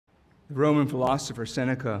The Roman philosopher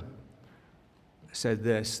Seneca said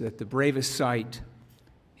this, that the bravest sight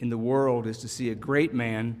in the world is to see a great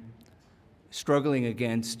man struggling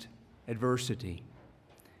against adversity.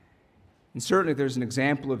 And certainly if there's an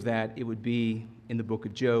example of that, it would be in the book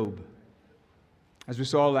of Job. As we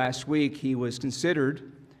saw last week, he was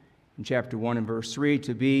considered in chapter 1 and verse 3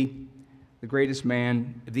 to be the greatest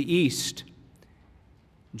man of the East.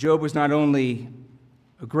 Job was not only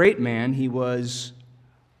a great man, he was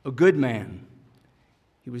a good man.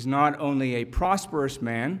 He was not only a prosperous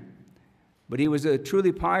man, but he was a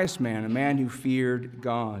truly pious man, a man who feared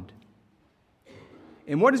God.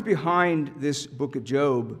 And what is behind this book of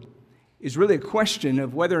Job is really a question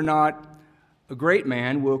of whether or not a great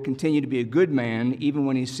man will continue to be a good man even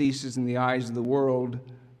when he ceases in the eyes of the world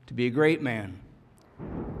to be a great man.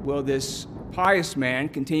 Will this pious man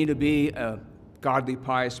continue to be a godly,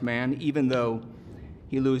 pious man even though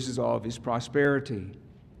he loses all of his prosperity?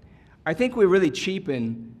 I think we really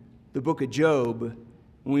cheapen the book of Job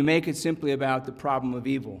when we make it simply about the problem of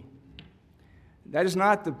evil. That is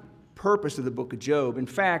not the purpose of the book of Job. In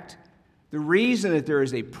fact, the reason that there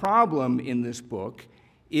is a problem in this book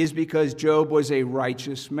is because Job was a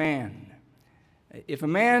righteous man. If a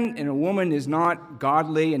man and a woman is not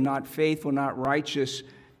godly and not faithful, not righteous,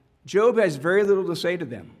 Job has very little to say to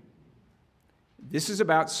them. This is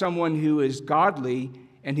about someone who is godly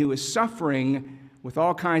and who is suffering with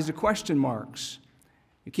all kinds of question marks.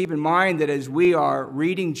 You keep in mind that as we are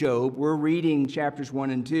reading Job, we're reading chapters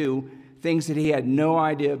 1 and 2, things that he had no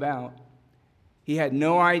idea about. He had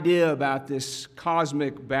no idea about this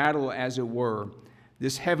cosmic battle, as it were,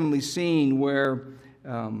 this heavenly scene where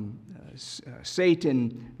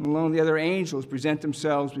Satan and along the other angels present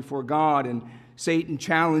themselves before God, and Satan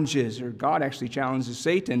challenges, or God actually challenges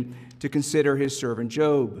Satan to consider his servant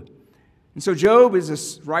Job. And so Job is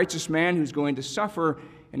a righteous man who's going to suffer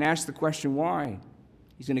and ask the question, why?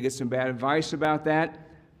 He's going to get some bad advice about that.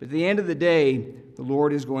 But at the end of the day, the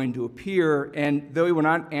Lord is going to appear, and though he will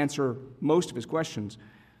not answer most of his questions,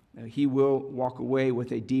 he will walk away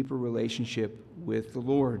with a deeper relationship with the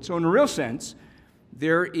Lord. So in a real sense,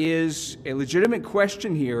 there is a legitimate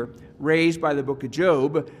question here raised by the book of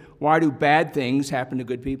Job. Why do bad things happen to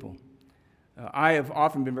good people? I have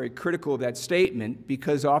often been very critical of that statement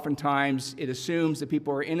because oftentimes it assumes that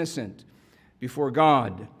people are innocent before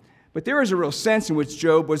God. But there is a real sense in which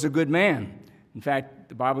Job was a good man. In fact,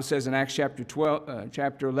 the Bible says in Acts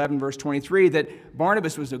chapter 11, verse 23, that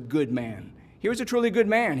Barnabas was a good man. He was a truly good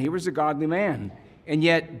man. He was a godly man. And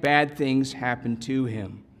yet bad things happened to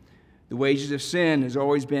him. The wages of sin has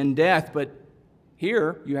always been death, but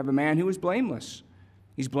here you have a man who is blameless.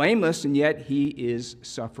 He's blameless, and yet he is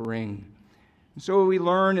suffering. And so we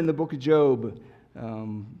learn in the book of Job,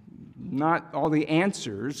 not all the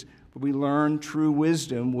answers, but we learn true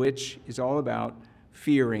wisdom, which is all about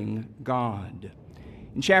fearing God.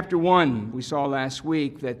 In chapter 1, we saw last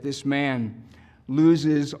week that this man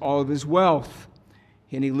loses all of his wealth,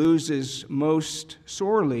 and he loses most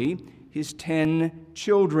sorely his 10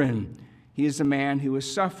 children. He is a man who is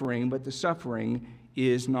suffering, but the suffering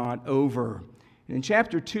is not over. And in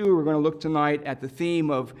chapter 2, we're going to look tonight at the theme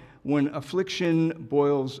of when affliction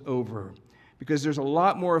boils over, because there's a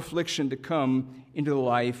lot more affliction to come into the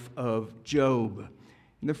life of Job.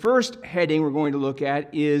 And the first heading we're going to look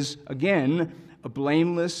at is, again, a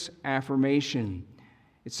blameless affirmation.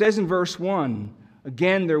 It says in verse 1,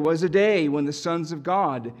 "Again there was a day when the sons of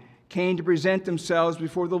God came to present themselves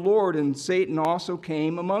before the Lord, and Satan also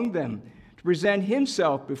came among them to present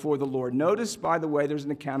himself before the Lord." Notice, by the way, there's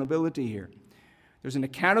an accountability here. There's an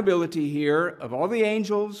accountability here of all the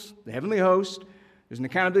angels, the heavenly host. There's an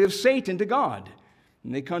accountability of Satan to God.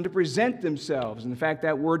 And they come to present themselves. And in fact,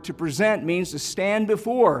 that word to present means to stand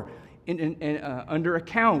before, under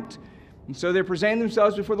account. And so they're presenting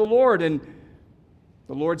themselves before the Lord. And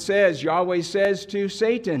the Lord says, Yahweh says to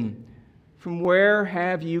Satan, "From where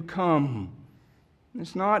have you come?" And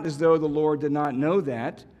it's not as though the Lord did not know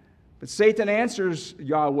that. But Satan answers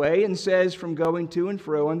Yahweh and says, "From going to and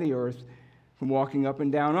fro on the earth, from walking up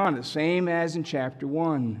and down on it," same as in chapter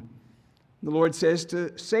 1. The Lord says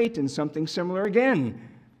to Satan something similar again.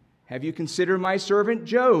 "Have you considered my servant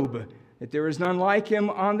Job, that there is none like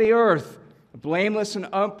him on the earth, a blameless and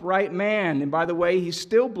upright man?" And by the way, he's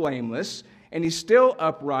still blameless and he's still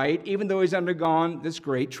upright, even though he's undergone this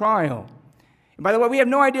great trial. And by the way, we have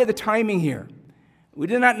no idea the timing here. We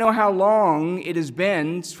do not know how long it has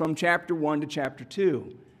been from chapter 1 to chapter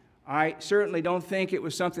 2. I certainly don't think it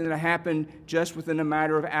was something that happened just within a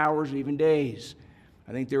matter of hours or even days.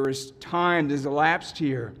 I think there was time that has elapsed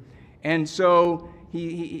here. And so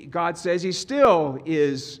God says he still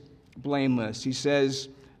is blameless. He says,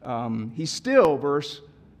 he still, verse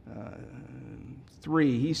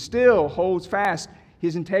 3, he still holds fast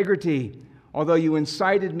his integrity, although you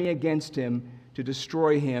incited me against him to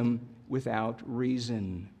destroy him without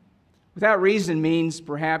reason. Without reason means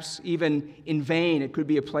perhaps even in vain. It could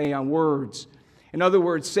be a play on words. In other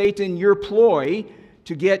words, Satan, your ploy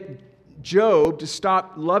to get Job to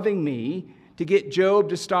stop loving me, to get Job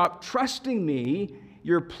to stop trusting me,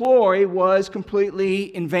 your ploy was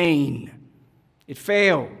completely in vain. It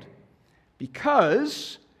failed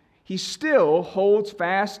because he still holds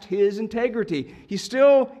fast his integrity. He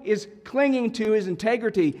still is clinging to his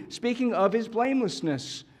integrity, speaking of his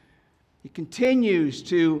blamelessness. He continues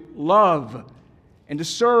to love and to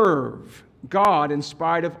serve God in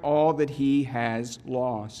spite of all that he has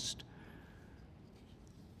lost.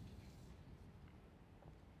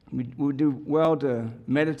 We would do well to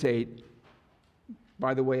meditate,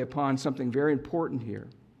 by the way, upon something very important here.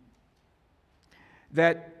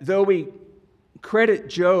 That though we credit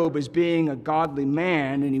Job as being a godly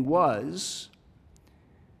man, and he was,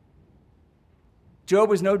 Job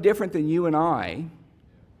was no different than you and I.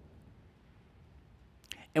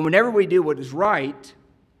 And whenever we do what is right,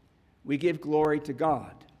 we give glory to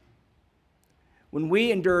God. When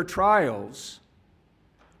we endure trials,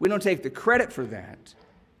 we don't take the credit for that.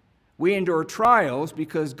 We endure trials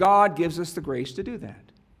because God gives us the grace to do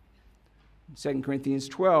that. In 2 Corinthians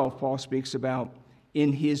 12, Paul speaks about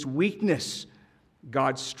in his weakness,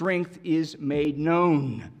 God's strength is made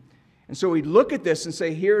known. And so we look at this and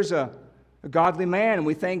say, here's a godly man, and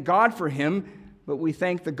we thank God for him, but we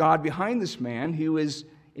thank the God behind this man who is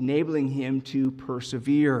enabling him to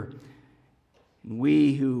persevere. And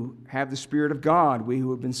we who have the Spirit of God, we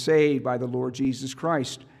who have been saved by the Lord Jesus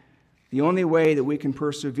Christ, the only way that we can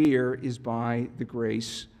persevere is by the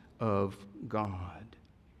grace of God.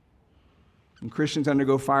 When Christians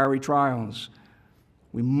undergo fiery trials,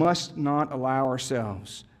 we must not allow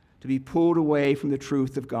ourselves to be pulled away from the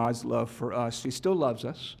truth of God's love for us. He still loves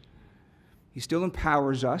us. He still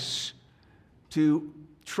empowers us to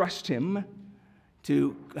trust him.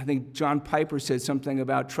 I think John Piper said something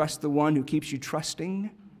about trust the one who keeps you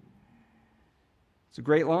trusting. It's a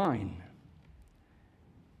great line.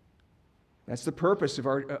 That's the purpose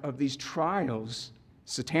of these trials.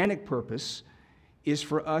 Satanic purpose is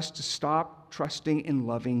for us to stop trusting and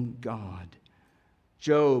loving God.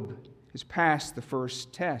 Job has passed the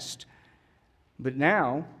first test, but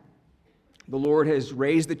now the Lord has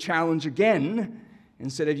raised the challenge again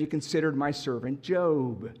and said, have you considered my servant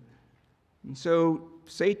Job? And so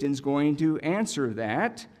Satan's going to answer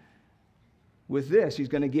that with this. He's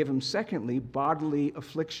going to give him, secondly, bodily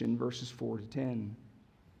affliction, verses 4 to 10.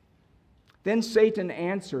 Then Satan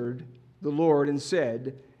answered the Lord and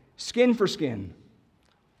said, skin for skin.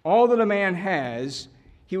 All that a man has,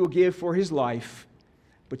 he will give for his life.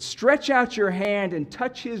 But stretch out your hand and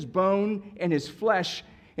touch his bone and his flesh,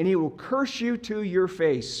 and he will curse you to your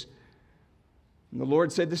face. And the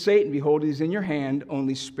Lord said to Satan, behold, he is in your hand,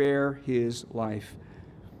 only spare his life.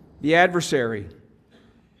 The adversary,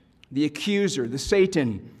 the accuser, the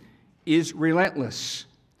Satan, is relentless.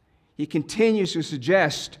 He continues to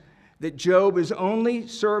suggest that Job is only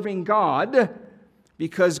serving God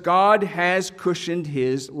because God has cushioned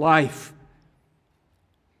his life.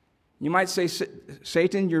 You might say,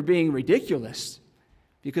 Satan, you're being ridiculous,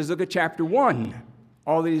 because look at chapter 1,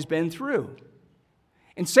 all that he's been through.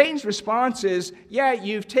 And Satan's response is, yeah,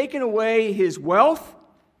 you've taken away his wealth,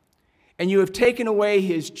 and you have taken away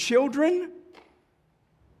his children,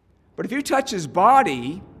 but if you touch his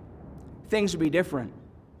body, things will be different.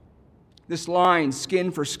 This line, skin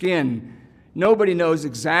for skin, nobody knows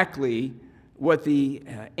exactly what the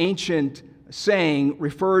ancient saying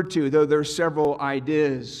referred to, though there are several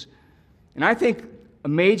ideas. And I think a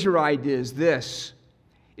major idea is this,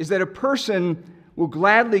 is that a person will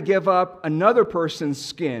gladly give up another person's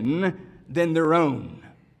skin than their own.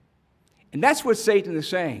 And that's what Satan is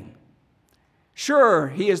saying. Sure,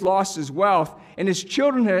 he has lost his wealth, and his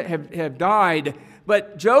children have died,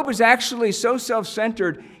 but Job is actually so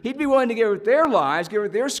self-centered, he'd be willing to give up their lives, give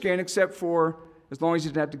up their skin, except for as long as he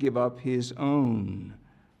didn't have to give up his own.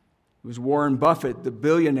 It was Warren Buffett, the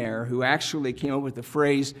billionaire, who actually came up with the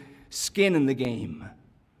phrase, skin in the game.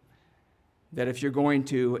 That if you're going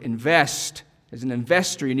to invest, as an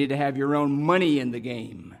investor, you need to have your own money in the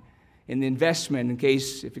game, in the investment, in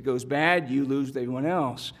case if it goes bad, you lose with everyone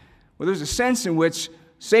else. Well, there's a sense in which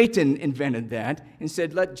Satan invented that and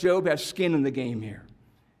said, let Job have skin in the game here.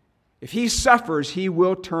 If he suffers, he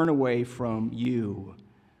will turn away from you.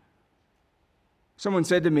 Someone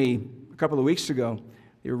said to me a couple of weeks ago,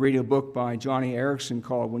 they were reading a book by Johnny Erickson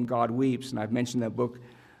called When God Weeps, and I've mentioned that book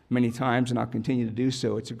many times, and I'll continue to do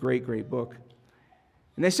so. It's a great, great book.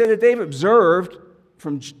 And they said that they've observed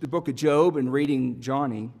from the book of Job and reading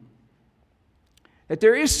Johnny that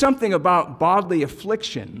there is something about bodily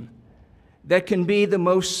affliction that can be the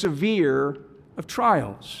most severe of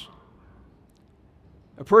trials.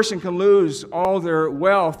 A person can lose all their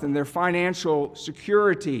wealth and their financial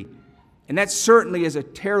security, and that certainly is a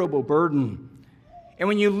terrible burden. And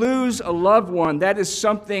when you lose a loved one, that is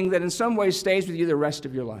something that in some ways stays with you the rest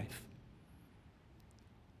of your life.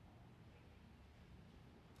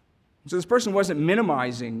 So this person wasn't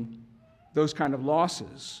minimizing those kind of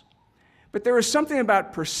losses. But there is something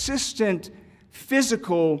about persistent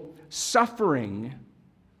physical suffering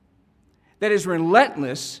that is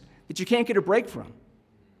relentless that you can't get a break from.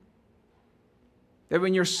 That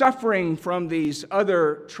when you're suffering from these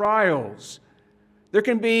other trials, there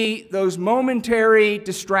can be those momentary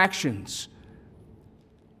distractions.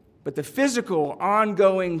 But the physical,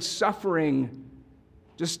 ongoing suffering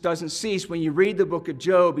just doesn't cease. When you read the book of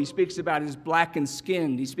Job, he speaks about his blackened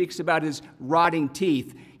skin. He speaks about his rotting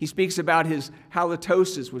teeth. He speaks about his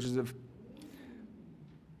halitosis, which is a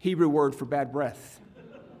Hebrew word for bad breath.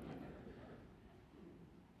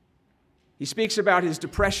 He speaks about his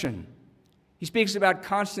depression. He speaks about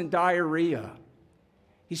constant diarrhea.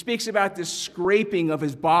 He speaks about this scraping of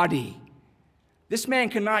his body. This man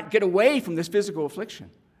cannot get away from this physical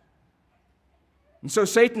affliction. And so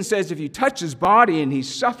Satan says if you touch his body and he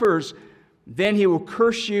suffers, then he will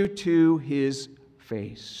curse you to his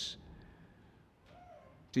face,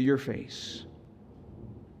 to your face.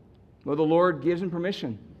 Well, the Lord gives him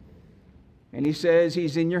permission. And he says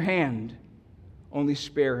he's in your hand. Only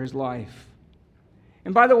spare his life.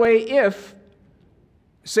 And by the way, if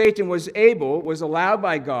Satan was allowed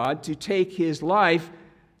by God to take his life,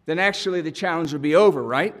 then actually the challenge would be over,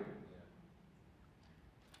 right?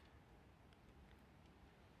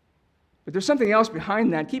 But there's something else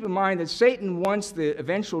behind that. Keep in mind that Satan wants the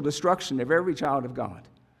eventual destruction of every child of God.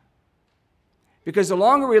 Because the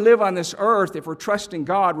longer we live on this earth, if we're trusting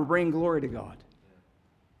God, we're bringing glory to God.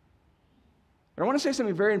 But I want to say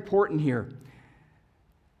something very important here.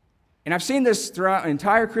 And I've seen this throughout my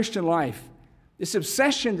entire Christian life. This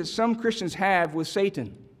obsession that some Christians have with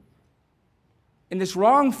Satan. And this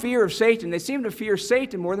wrong fear of Satan. They seem to fear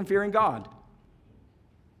Satan more than fearing God.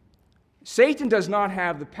 Satan does not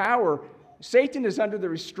have the power. Satan is under the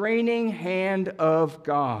restraining hand of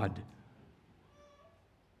God.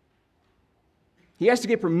 He has to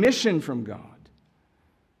get permission from God.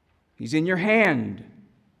 He's in your hand.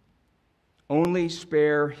 Only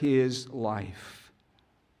spare his life.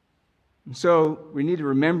 And so we need to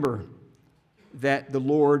remember that the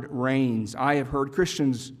Lord reigns. I have heard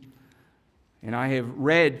Christians, and I have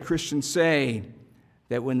read Christians say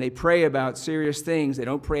that when they pray about serious things, they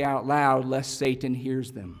don't pray out loud lest Satan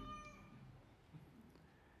hears them.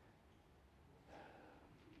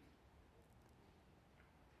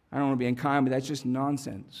 I don't want to be unkind, but that's just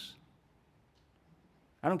nonsense.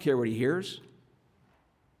 I don't care what he hears.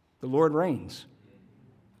 The Lord reigns.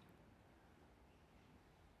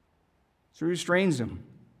 So he restrains him.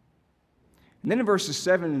 And then in verses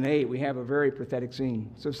 7 and 8, we have a very pathetic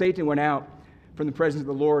scene. So Satan went out from the presence of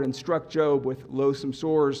the Lord and struck Job with loathsome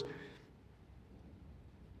sores.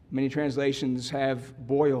 Many translations have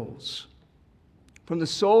boils. From the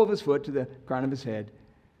sole of his foot to the crown of his head.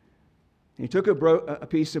 And he took a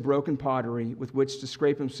piece of broken pottery with which to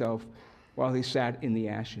scrape himself while he sat in the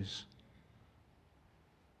ashes.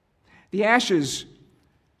 The ashes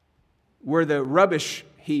were the rubbish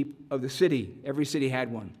heap of the city. Every city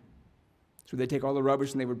had one. So they'd take all the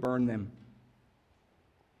rubbish and they would burn them.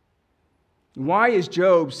 Why is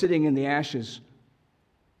Job sitting in the ashes?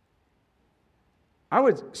 I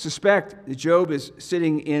would suspect that Job is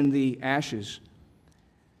sitting in the ashes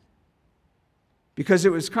because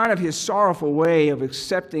it was kind of his sorrowful way of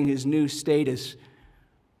accepting his new status.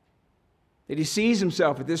 That he sees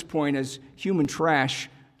himself at this point as human trash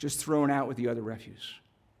just thrown out with the other refuse.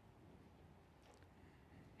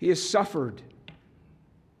 He has suffered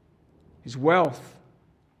his wealth.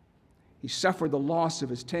 He suffered the loss of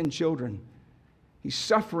his 10 children. He's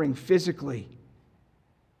suffering physically.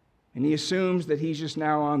 And he assumes that he's just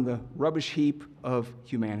now on the rubbish heap of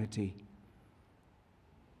humanity.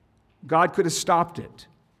 God could have stopped it.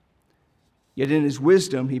 Yet in his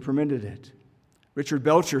wisdom, he permitted it. Richard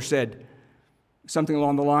Belcher said something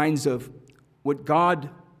along the lines of, what God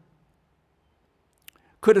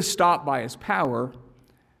could have stopped by his power,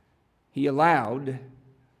 he allowed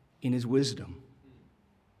in his wisdom.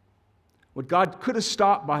 What God could have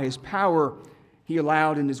stopped by his power, he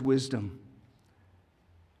allowed in his wisdom.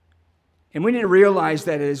 And we need to realize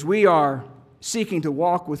that as we are seeking to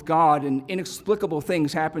walk with God, and inexplicable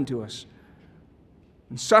things happen to us.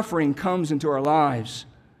 And suffering comes into our lives.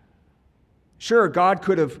 Sure, God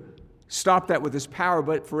could have stopped that with His power,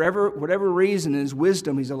 but for whatever reason, in His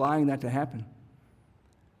wisdom, He's allowing that to happen.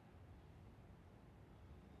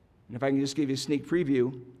 And if I can just give you a sneak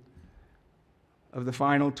preview of the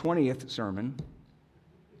final 20th sermon,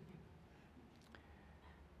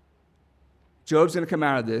 Job's going to come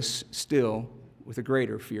out of this still with a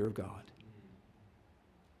greater fear of God.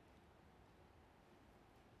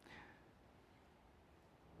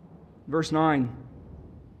 Verse 9,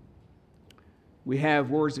 we have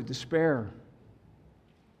words of despair.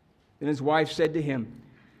 Then his wife said to him,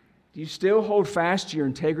 "Do you still hold fast to your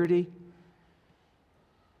integrity?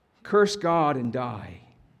 Curse God and die."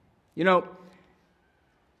 You know,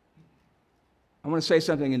 I want to say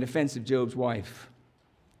something in defense of Job's wife.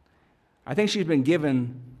 I think she's been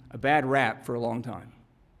given a bad rap for a long time.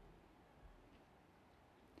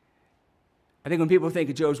 I think when people think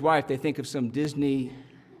of Job's wife, they think of some Disney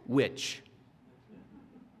witch.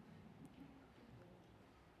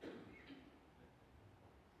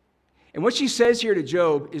 And what she says here to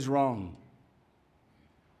Job is wrong.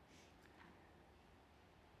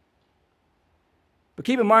 But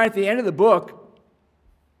keep in mind, at the end of the book,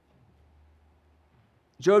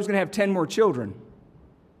 Job's going to have 10 more children,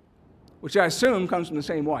 which I assume comes from the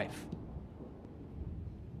same wife.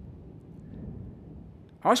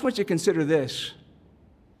 I also want you to consider this,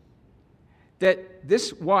 that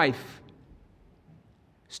this wife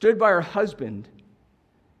stood by her husband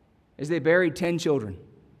as they buried 10 children.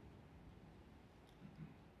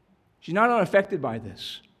 She's not unaffected by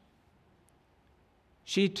this.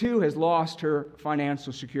 She too has lost her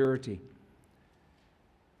financial security.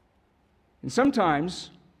 And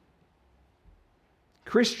sometimes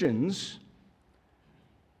Christians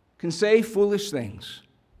can say foolish things.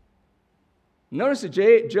 Notice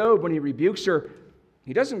that Job, when he rebukes her,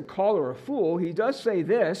 he doesn't call her a fool. He does say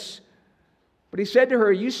this, but he said to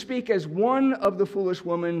her, "You speak as one of the foolish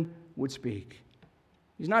women would speak."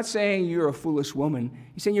 He's not saying you're a foolish woman.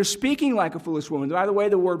 He's saying you're speaking like a foolish woman. By the way,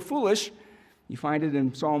 the word foolish, you find it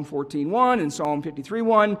in Psalm 14:1 and Psalm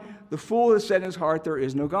 53:1. The fool has said in his heart, "There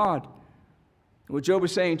is no God." And what Job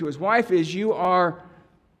is saying to his wife is, you are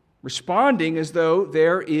responding as though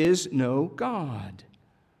there is no God.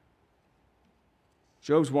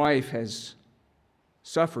 Job's wife has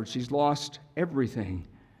suffered. She's lost everything.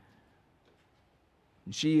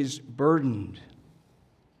 And she is burdened.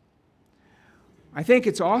 I think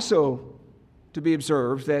it's also to be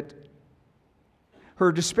observed that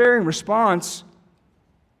her despairing response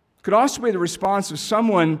could also be the response of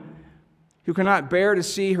someone who cannot bear to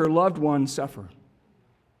see her loved one suffer.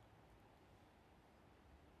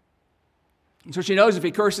 And so she knows if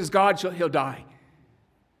he curses God, he'll die.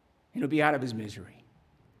 And he'll be out of his misery.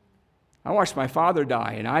 I watched my father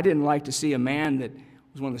die, and I didn't like to see a man that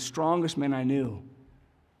was one of the strongest men I knew.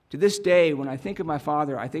 To this day, when I think of my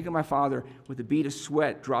father, I think of my father with a bead of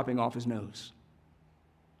sweat dropping off his nose.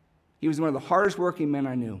 He was one of the hardest working men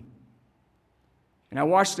I knew. And I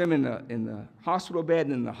watched him in the hospital bed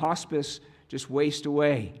and in the hospice just waste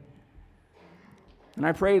away. And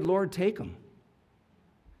I prayed, "Lord, take him."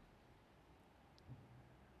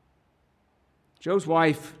 Job's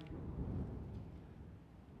wife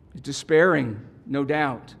is despairing, no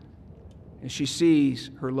doubt, as she sees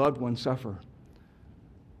her loved one suffer.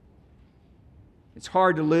 It's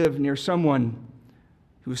hard to live near someone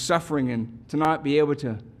who is suffering and to not be able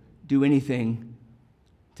to do anything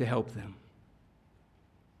to help them.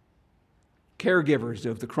 Caregivers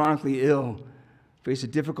of the chronically ill face a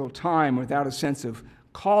difficult time without a sense of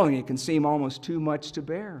calling. It can seem almost too much to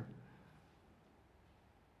bear.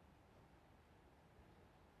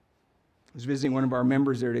 I was visiting one of our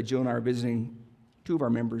members there today. Jill and I were visiting two of our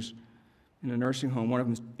members in a nursing home. One of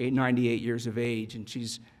them is 98 years of age, and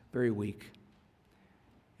she's very weak.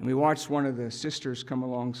 And we watched one of the sisters come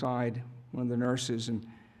alongside one of the nurses and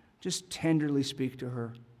just tenderly speak to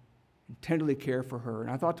her and tenderly care for her. And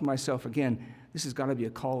I thought to myself, again, this has got to be a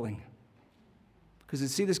calling. Because to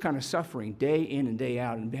see this kind of suffering day in and day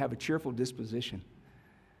out and have a cheerful disposition.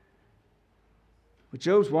 But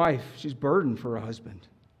Job's wife, she's burdened for her husband.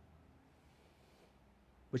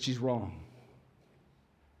 But she's wrong.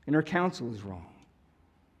 And her counsel is wrong.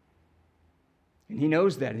 And he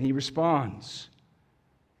knows that, and he responds.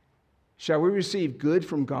 Shall we receive good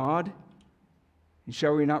from God? And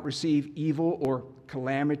shall we not receive evil or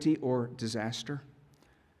calamity or disaster?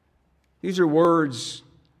 These are words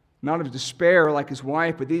not of despair like his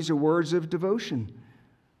wife, but these are words of devotion.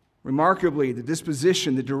 Remarkably, the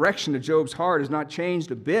disposition, the direction of Job's heart has not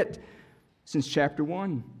changed a bit since chapter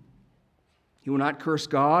 1. He will not curse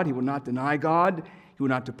God. He will not deny God. He will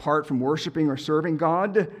not depart from worshiping or serving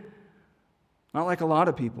God. Not like a lot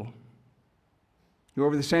of people who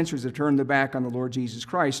over the centuries have turned their back on the Lord Jesus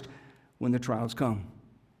Christ when the trials come.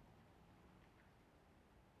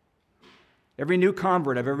 Every new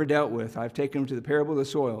convert I've ever dealt with, I've taken them to the parable of the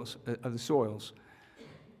soils,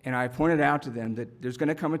 and I pointed out to them that there's going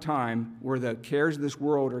to come a time where the cares of this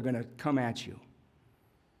world are going to come at you,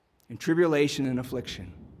 and tribulation and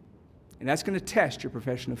affliction, and that's going to test your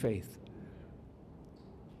profession of faith.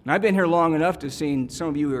 And I've been here long enough to have seen some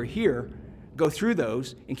of you who are here go through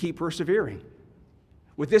those and keep persevering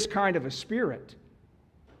with this kind of a spirit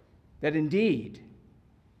that indeed,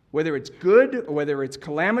 whether it's good or whether it's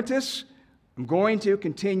calamitous, I'm going to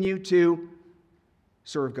continue to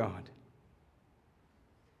serve God.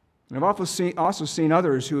 And I've also seen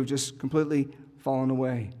others who have just completely fallen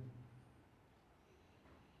away.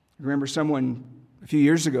 I remember someone a few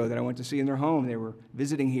years ago that I went to see in their home. They were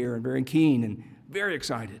visiting here and very keen and very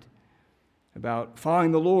excited about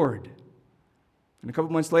following the Lord. And a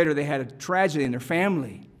couple months later, they had a tragedy in their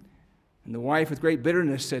family. And the wife, with great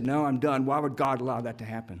bitterness, said, "No, I'm done. Why would God allow that to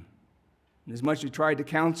happen?" And as much as we tried to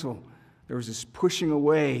counsel, there was this pushing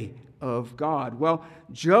away of God. Well,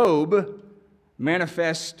 Job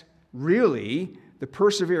manifests really the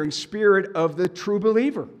persevering spirit of the true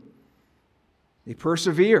believer. They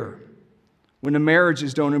persevere when the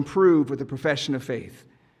marriages don't improve with the profession of faith.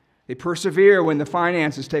 They persevere when the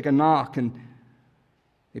finances take a knock, and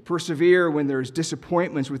they persevere when there's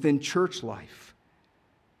disappointments within church life.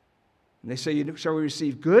 And they say, shall we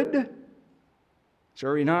receive good?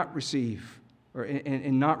 Shall we not receive,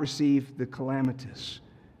 and not receive the calamitous?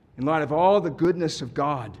 In light of all the goodness of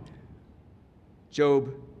God,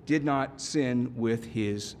 Job did not sin with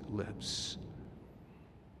his lips.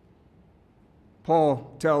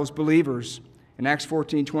 Paul tells believers in Acts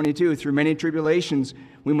 14:22, through many tribulations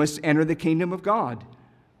we must enter the kingdom of God.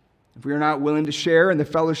 If we are not willing to share in the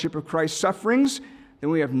fellowship of Christ's sufferings, then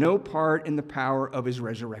we have no part in the power of his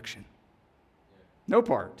resurrection. No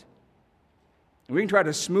part. And we can try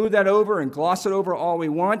to smooth that over and gloss it over all we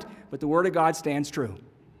want, but the Word of God stands true.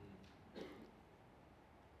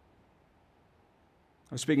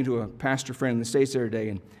 I was speaking to a pastor friend in the States the other day,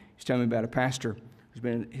 and he was telling me about a pastor who's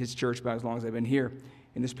been in his church about as long as I've been here.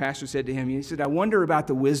 And this pastor said to him, he said, "I wonder about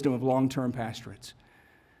the wisdom of long-term pastorates,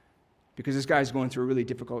 because this guy's going through a really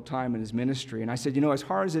difficult time in his ministry." And I said, as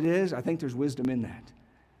hard as it is, I think there's wisdom in that.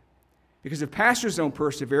 Because if pastors don't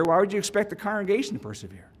persevere, why would you expect the congregation to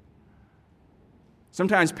persevere?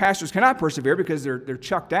 Sometimes pastors cannot persevere because they're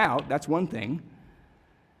chucked out. That's one thing.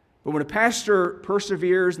 But when a pastor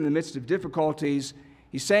perseveres in the midst of difficulties,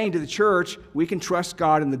 he's saying to the church, we can trust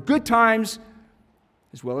God in the good times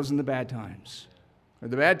as well as in the bad times. Or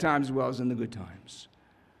the bad times as well as in the good times.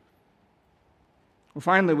 Well,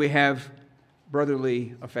 finally, we have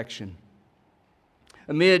brotherly affection.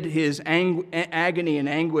 Amid his agony and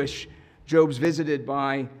anguish, Job's visited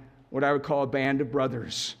by what I would call a band of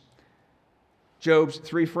brothers. Job's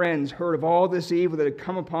three friends heard of all this evil that had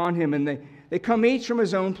come upon him, and they come each from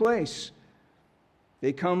his own place.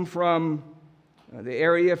 They come from the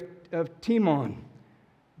area of Timon.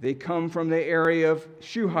 They come from the area of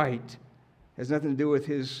Shuhite. Has nothing to do with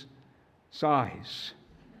his size.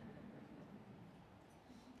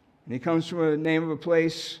 And he comes from a name of a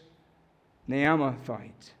place,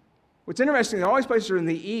 Naamathite. What's interesting, all these places are in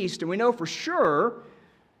the east, and we know for sure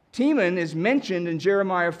Timon is mentioned in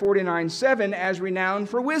Jeremiah 49:7 as renowned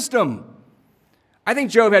for wisdom. I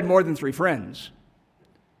think Job had more than three friends.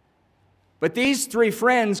 But these three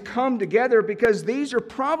friends come together because these are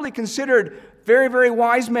probably considered very, very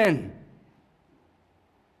wise men.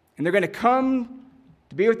 And they're going to come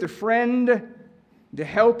to be with their friend to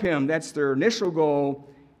help him. That's their initial goal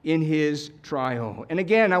in his trial. And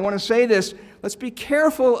again, I want to say this. Let's be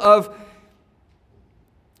careful of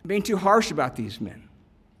being too harsh about these men.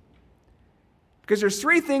 Because there's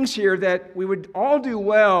three things here that we would all do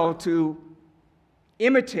well to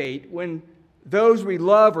imitate when those we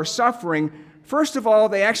love are suffering. First of all,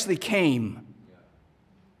 they actually came.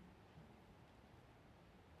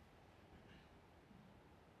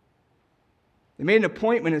 They made an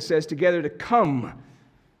appointment, it says, together to come.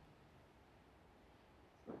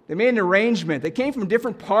 They made an arrangement. They came from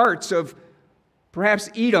different parts of perhaps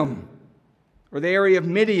Edom or the area of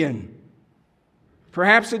Midian,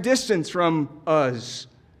 perhaps a distance from Uz.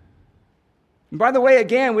 And by the way,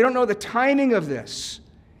 again, we don't know the timing of this.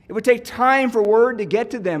 It would take time for word to get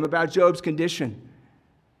to them about Job's condition.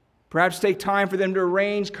 Perhaps take time for them to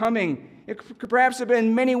arrange coming. It could perhaps have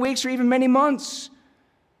been many weeks or even many months.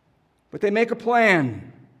 But they make a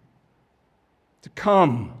plan to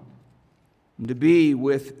come. and to be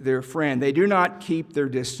with their friend. They do not keep their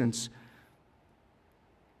distance.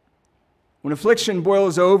 When affliction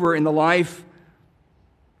boils over in the life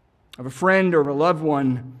of a friend or of a loved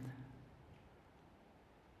one,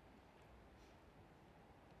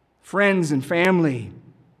 friends and family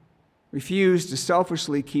refuse to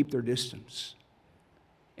selfishly keep their distance.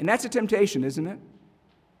 And that's a temptation, isn't it?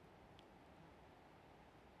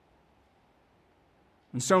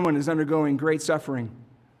 When someone is undergoing great suffering,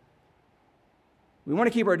 we want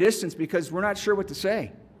to keep our distance because we're not sure what to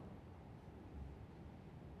say.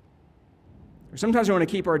 Or sometimes we want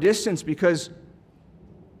to keep our distance because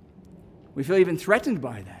we feel even threatened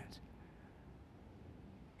by that.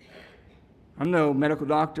 I'm no medical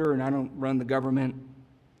doctor and I don't run the government,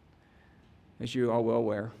 as you all well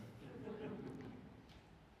aware.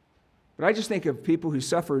 But I just think of people who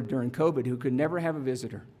suffered during COVID who could never have a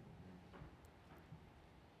visitor.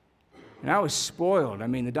 And I was spoiled. I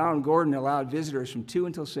mean, the Donald Gordon allowed visitors from 2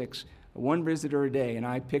 until 6, one visitor a day, and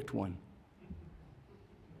I picked one.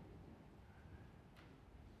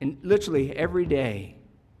 And literally every day,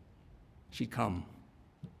 she'd come.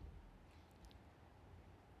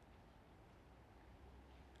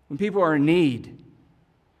 When people are in need,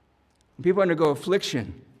 when people undergo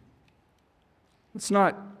affliction, let's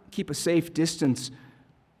not keep a safe distance.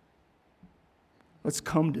 Let's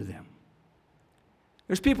come to them.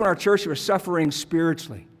 There's people in our church who are suffering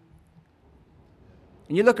spiritually.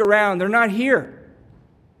 And you look around, they're not here.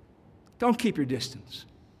 Don't keep your distance.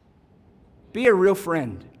 Be a real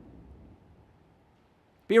friend.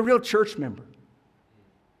 Be a real church member.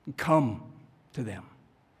 And come to them.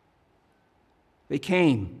 They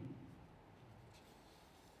came.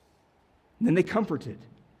 And then they comforted.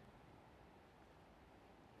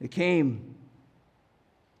 They came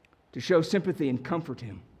to show sympathy and comfort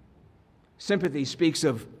him. Sympathy speaks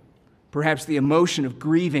of perhaps the emotion of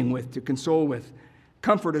grieving with, to console with.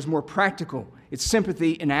 Comfort is more practical. It's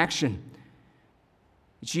sympathy in action.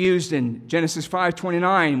 It's used in Genesis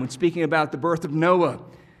 5:29 when speaking about the birth of Noah,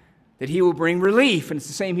 that he will bring relief, and it's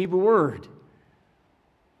the same Hebrew word.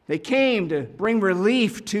 They came to bring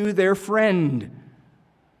relief to their friend.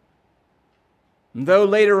 And though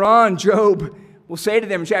later on Job will say to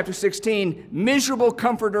them in chapter 16, miserable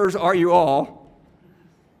comforters are you all,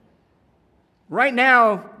 right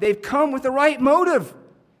now, they've come with the right motive.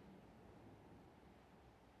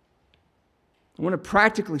 I want to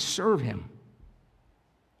practically serve him.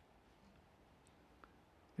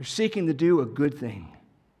 They're seeking to do a good thing.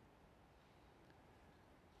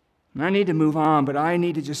 And I need to move on, but I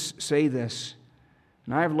need to just say this.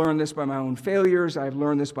 And I have learned this by my own failures. I've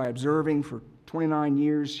learned this by observing for 29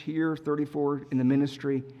 years here, 34 in the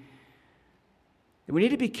ministry. We need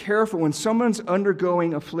to be careful when someone's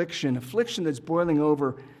undergoing affliction that's boiling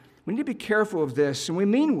over. We need to be careful of this, and we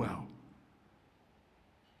mean well.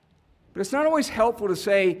 But it's not always helpful to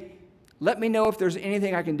say, let me know if there's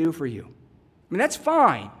anything I can do for you. I mean, that's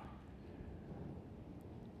fine.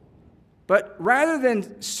 But rather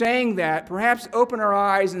than saying that, perhaps open our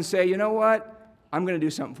eyes and say, you know what? I'm going to do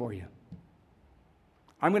something for you.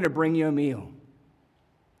 I'm going to bring you a meal.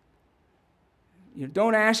 You know,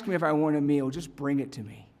 don't ask me if I want a meal. Just bring it to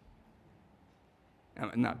me.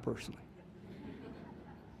 Not personally.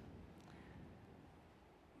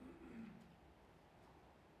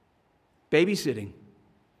 Babysitting.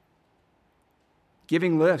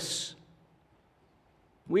 Giving lifts.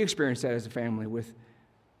 We experienced that as a family with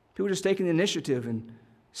people just taking the initiative and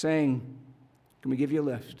saying, can we give you a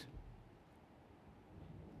lift?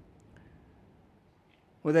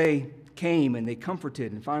 Well, they came and they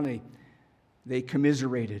comforted, and finally they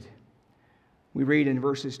commiserated. We read in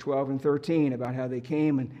verses 12 and 13 about how they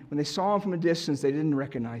came, and when they saw him from a distance, they didn't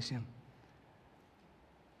recognize him.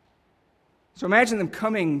 So imagine them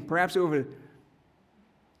coming perhaps over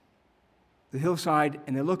the hillside,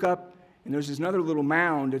 and they look up, and there's another little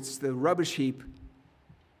mound. It's the rubbish heap.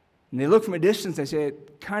 And they look from a distance, they say,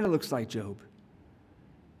 it kind of looks like Job.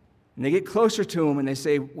 And they get closer to him, and they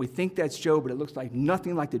say, we think that's Job, but it looks like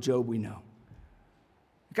nothing like the Job we know.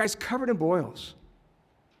 The guy's covered in boils.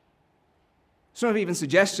 Some have even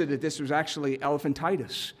suggested that this was actually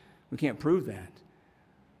elephantitis. We can't prove that.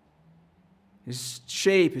 His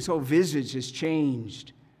shape, his whole visage has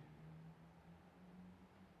changed.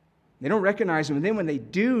 They don't recognize him. And then when they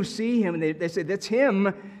do see him, and they say, that's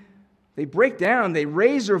him, they break down, they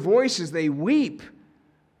raise their voices, they weep.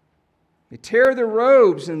 They tear their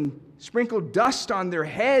robes and sprinkle dust on their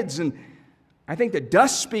heads. And I think the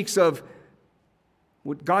dust speaks of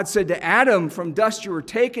what God said to Adam, from dust you were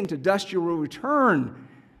taken, to dust you will return.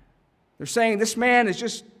 They're saying this man is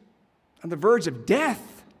just on the verge of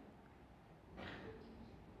death.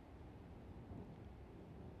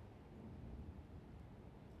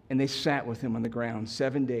 and they sat with him on the ground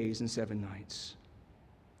 7 days and 7 nights.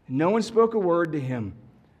 And no one spoke a word to him,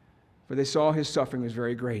 for they saw his suffering was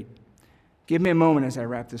very great. Give me a moment as I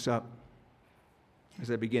wrap this up,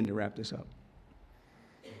 as I begin to wrap this up.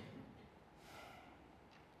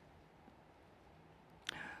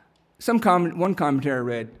 One commentary I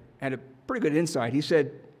read had a pretty good insight. He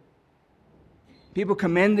said, people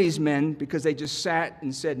commend these men because they just sat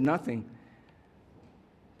and said nothing.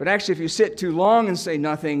 But actually, if you sit too long and say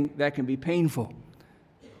nothing, that can be painful.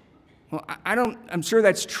 Well, I'm sure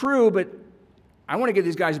that's true, but I want to give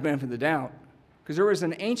these guys the benefit of the doubt, because there was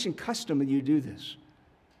an ancient custom that you do this.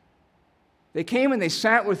 They came and they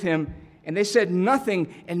sat with him, and they said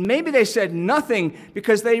nothing, and maybe they said nothing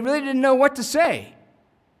because they really didn't know what to say.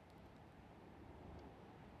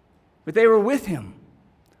 But they were with him.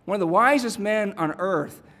 One of the wisest men on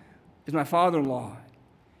earth is my father-in-law.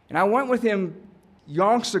 And I went with him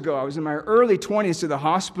yonks ago. I was in my early 20s to the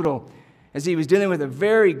hospital as he was dealing with a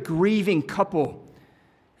very grieving couple.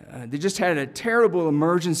 They just had a terrible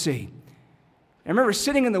emergency. I remember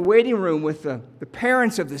sitting in the waiting room with the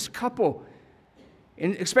parents of this couple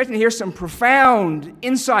and expecting to hear some profound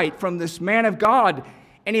insight from this man of God,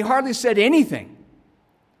 and he hardly said anything.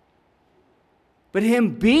 But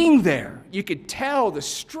him being there, you could tell the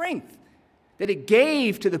strength that it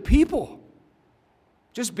gave to the people,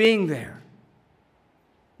 just being there.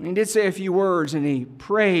 And he did say a few words and he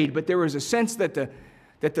prayed, but there was a sense that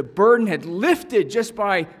the burden had lifted just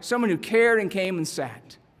by someone who cared and came and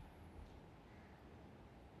sat.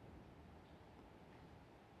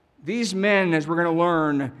 These men, as we're going to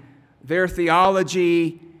learn, their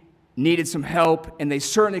theology needed some help, and they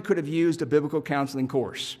certainly could have used a biblical counseling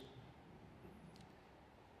course.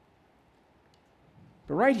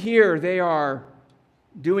 But right here, they are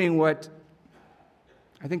doing what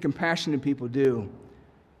I think compassionate people do.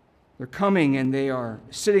 They're coming and they are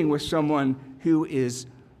sitting with someone who is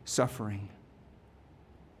suffering.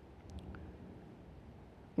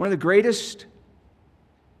 One of the greatest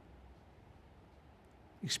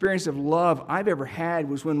experiences of love I've ever had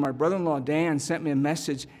was when my brother-in-law Dan sent me a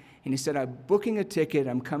message and he said, "I'm booking a ticket,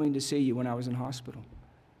 I'm coming to see you," when I was in hospital.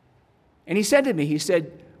 And he said to me,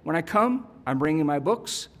 "When I come, I'm bringing my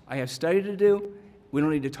books. I have study to do. We don't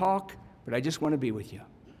need to talk, but I just want to be with you."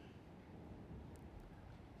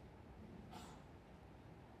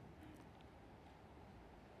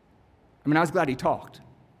 I mean, I was glad he talked.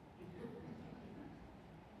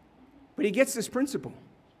 But he gets this principle.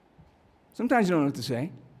 Sometimes you don't know what to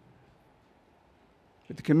say.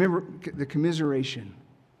 But the commiseration.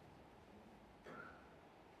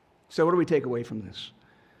 So what do we take away from this?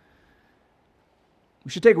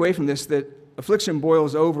 We should take away from this that affliction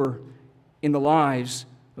boils over in the lives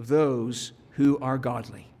of those who are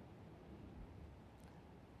godly.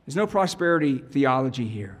 There's no prosperity theology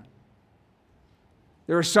here.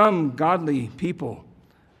 There are some godly people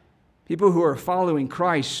who are following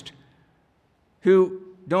Christ, who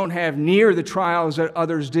don't have near the trials that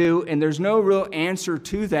others do, and there's no real answer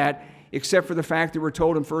to that except for the fact that we're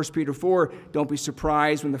told in 1 Peter 4, don't be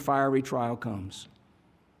surprised when the fiery trial comes.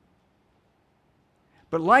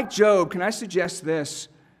 But like Job, can I suggest this?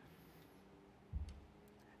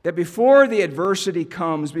 That before the adversity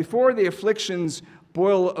comes, before the afflictions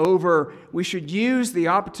boil over, we should use the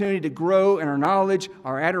opportunity to grow in our knowledge,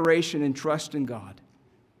 our adoration, and trust in God.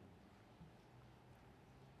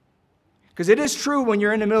 Because it is true when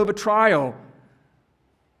you're in the middle of a trial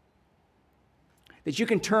that you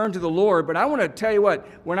can turn to the Lord. But I want to tell you what,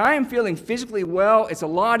 when I am feeling physically well, it's a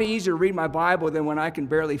lot easier to read my Bible than when I can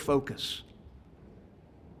barely focus.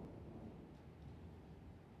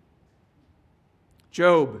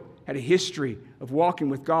 Job had a history of walking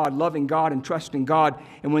with God, loving God, and trusting God.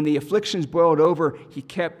 And when the afflictions boiled over, he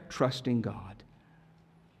kept trusting God.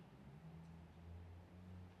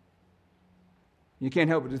 You can't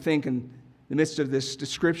help but to think in the midst of this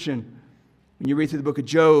description, when you read through the book of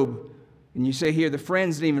Job, and you say here, the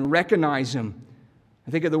friends didn't even recognize him.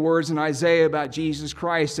 I think of the words in Isaiah about Jesus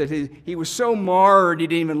Christ, that he was so marred, he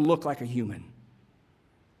didn't even look like a human.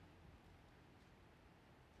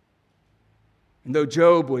 And though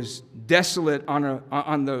Job was desolate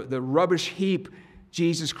on the rubbish heap,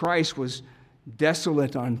 Jesus Christ was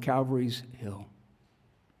desolate on Calvary's hill.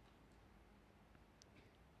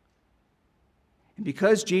 And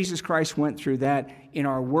because Jesus Christ went through that in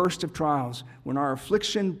our worst of trials, when our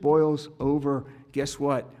affliction boils over, guess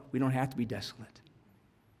what? We don't have to be desolate.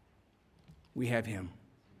 We have him.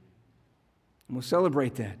 And we'll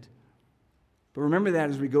celebrate that. But remember that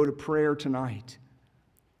as we go to prayer tonight.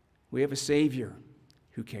 We have a Savior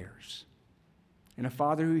who cares, and a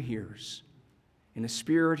Father who hears, and a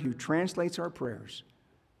Spirit who translates our prayers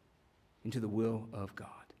into the will of God.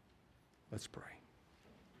 Let's pray.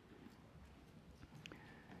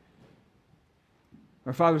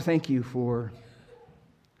 Our Father, thank you for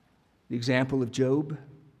the example of Job.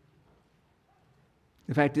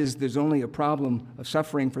 The fact is, there's only a problem of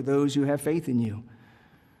suffering for those who have faith in you.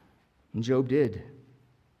 And Job did.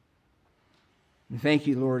 And thank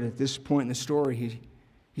you, Lord, at this point in the story,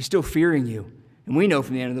 he's still fearing you. And we know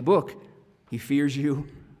from the end of the book, he fears you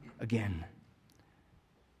again.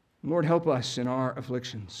 Lord, help us in our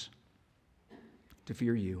afflictions to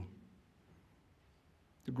fear you,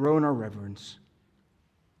 to grow in our reverence.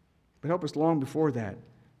 But help us long before that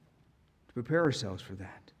to prepare ourselves for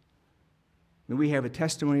that. May we have a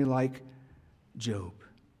testimony like Job,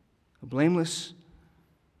 a blameless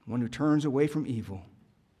one who turns away from evil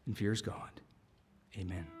and fears God.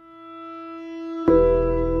 Amen.